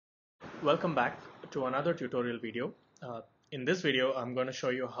Welcome back to another tutorial video. In this video, I'm going to show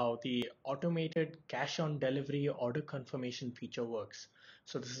you how the automated cash on delivery order confirmation feature works.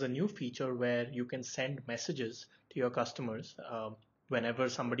 So this is a new feature where you can send messages to your customers whenever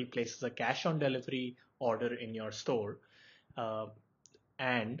somebody places a cash on delivery order in your store, uh,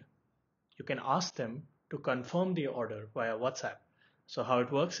 and you can ask them to confirm the order via WhatsApp. So how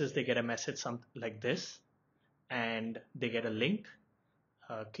it works is they get a message something like this, and they get a link.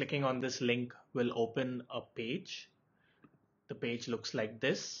 Clicking on this link will open a page. The page looks like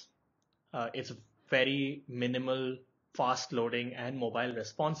this. It's very minimal, fast loading and mobile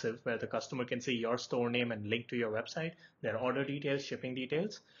responsive, where the customer can see your store name and link to your website, their order details, shipping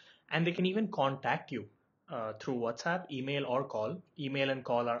details, and they can even contact you through WhatsApp, email, or call. Email and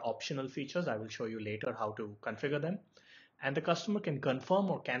call are optional features. I will show you later how to configure them. And the customer can confirm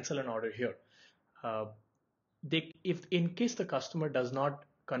or cancel an order here. Uh, if in case the customer does not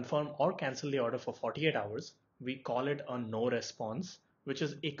confirm or cancel the order for 48 hours, we call it a no response, which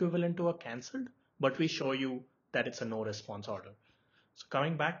is equivalent to a cancelled, but we show you that it's a no response order. So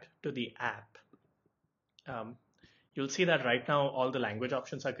coming back to the app, um, you'll see that right now all the language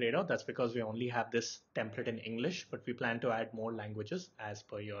options are grayed out. That's because we only have this template in English, but we plan to add more languages as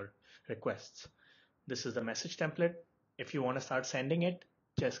per your requests. This is the message template. If you want to start sending it,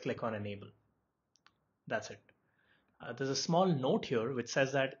 just click on enable. That's it. There's a small note here which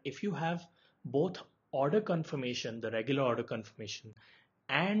says that if you have both order confirmation, the regular order confirmation,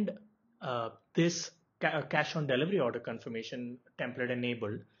 and this cash on delivery order confirmation template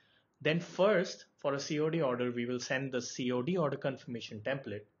enabled, then first for a COD order, we will send the COD order confirmation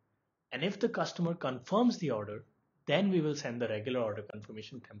template. And if the customer confirms the order, then we will send the regular order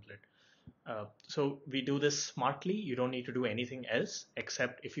confirmation template. So we do this smartly. You don't need to do anything else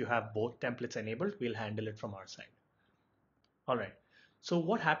except if you have both templates enabled, we'll handle it from our side. All right. So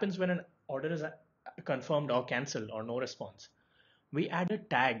what happens when an order is confirmed or canceled or no response? We add a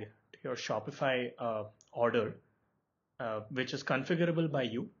tag to your Shopify order, which is configurable by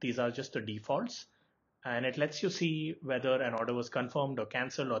you. These are just the defaults, and it lets you see whether an order was confirmed or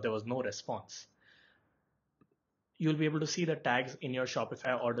canceled or there was no response. You'll be able to see the tags in your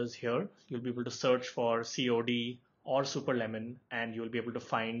Shopify orders here. You'll be able to search for COD or SuperLemon, and you'll be able to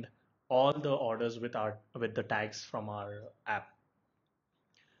find all the orders with the tags from our app.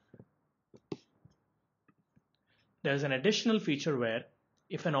 There's an additional feature where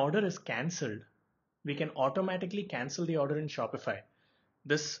if an order is cancelled, we can automatically cancel the order in Shopify.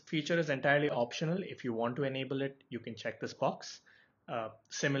 This feature is entirely optional. If you want to enable it, you can check this box.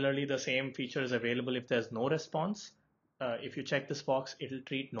 Similarly, the same feature is available if there's no response. If you check this box, it'll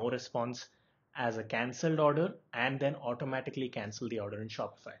treat no response as a cancelled order and then automatically cancel the order in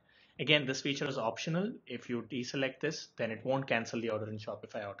Shopify. Again, this feature is optional. If you deselect this, then it won't cancel the order in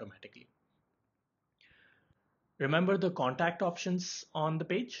Shopify automatically. Remember the contact options on the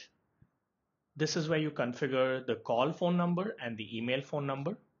page? This is where you configure the call phone number and the email phone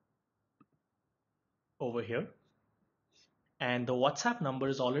number over here. And the WhatsApp number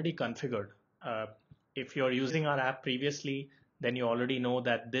is already configured. If you're using our app previously, then you already know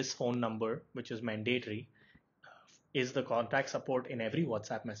that this phone number, which is mandatory, is the contact support in every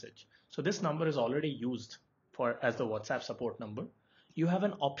WhatsApp message. So this number is already used as the WhatsApp support number. You have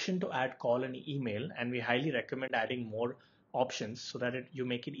an option to add call and email, and we highly recommend adding more options so that you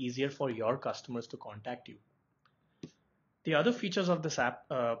make it easier for your customers to contact you. The other features of this app,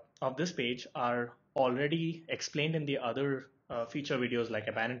 of this page, are already explained in the other feature videos like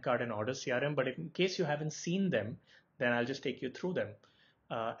abandoned cart and order CRM, but in case you haven't seen them, then I'll just take you through them.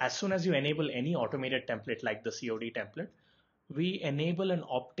 As soon as you enable any automated template like the COD template, we enable an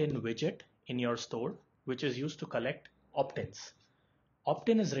opt-in widget in your store, which is used to collect opt-ins.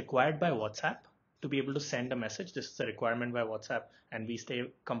 Opt-in is required by WhatsApp to be able to send a message. This is a requirement by WhatsApp, and we stay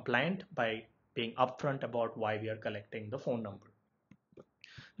compliant by being upfront about why we are collecting the phone number.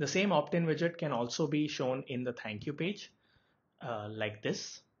 The same opt-in widget can also be shown in the thank you page like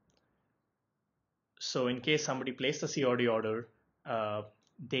this. So in case somebody placed a COD order,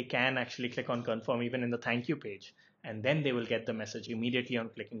 they can actually click on confirm even in the thank you page, and then they will get the message immediately on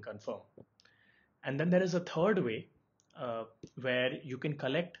clicking confirm. And then there is a third way where you can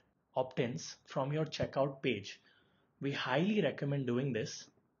collect opt-ins from your checkout page. We highly recommend doing this.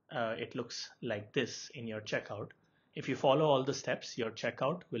 It looks like this in your checkout. If you follow all the steps, your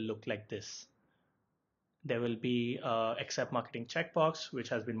checkout will look like this. There will be accept marketing checkbox, which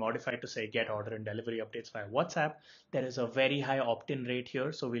has been modified to say get order and delivery updates via WhatsApp. There is a very high opt-in rate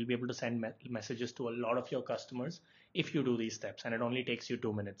here, so we'll be able to send messages to a lot of your customers if you do these steps, and it only takes you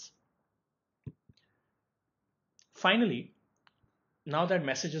 2 minutes. Finally, Now that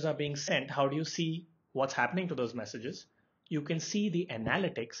messages are being sent, how do you see what's happening to those messages? You can see the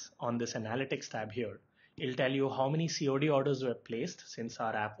analytics on this analytics tab here. It'll tell you how many COD orders were placed since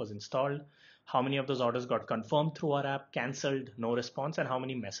our app was installed, how many of those orders got confirmed through our app, cancelled, no response, and how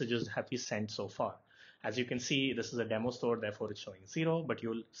many messages have we sent so far. As you can see, this is a demo store, therefore it's showing 0, but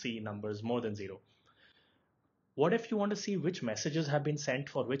you'll see numbers more than 0. What if you want to see which messages have been sent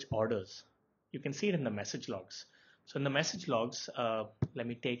for which orders? You can see it in the message logs. So in the message logs, let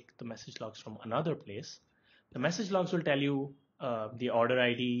me take the message logs from another place. The message logs will tell you the order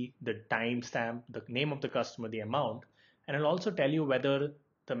ID, the timestamp, the name of the customer, the amount, and it'll also tell you whether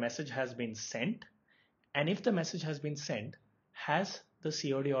the message has been sent. And if the message has been sent, has the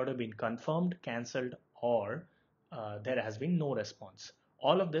COD order been confirmed, cancelled, or there has been no response?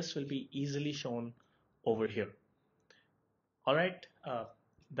 All of this will be easily shown over here. All right,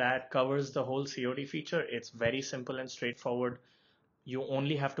 that covers the whole COD feature. It's very simple and straightforward. You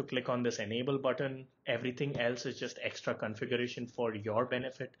only have to click on this enable button. Everything else is just extra configuration for your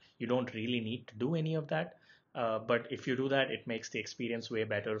benefit. You don't really need to do any of that. But if you do that, it makes the experience way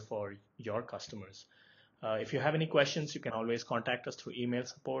better for your customers. If you have any questions, you can always contact us through email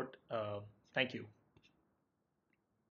support. Thank you.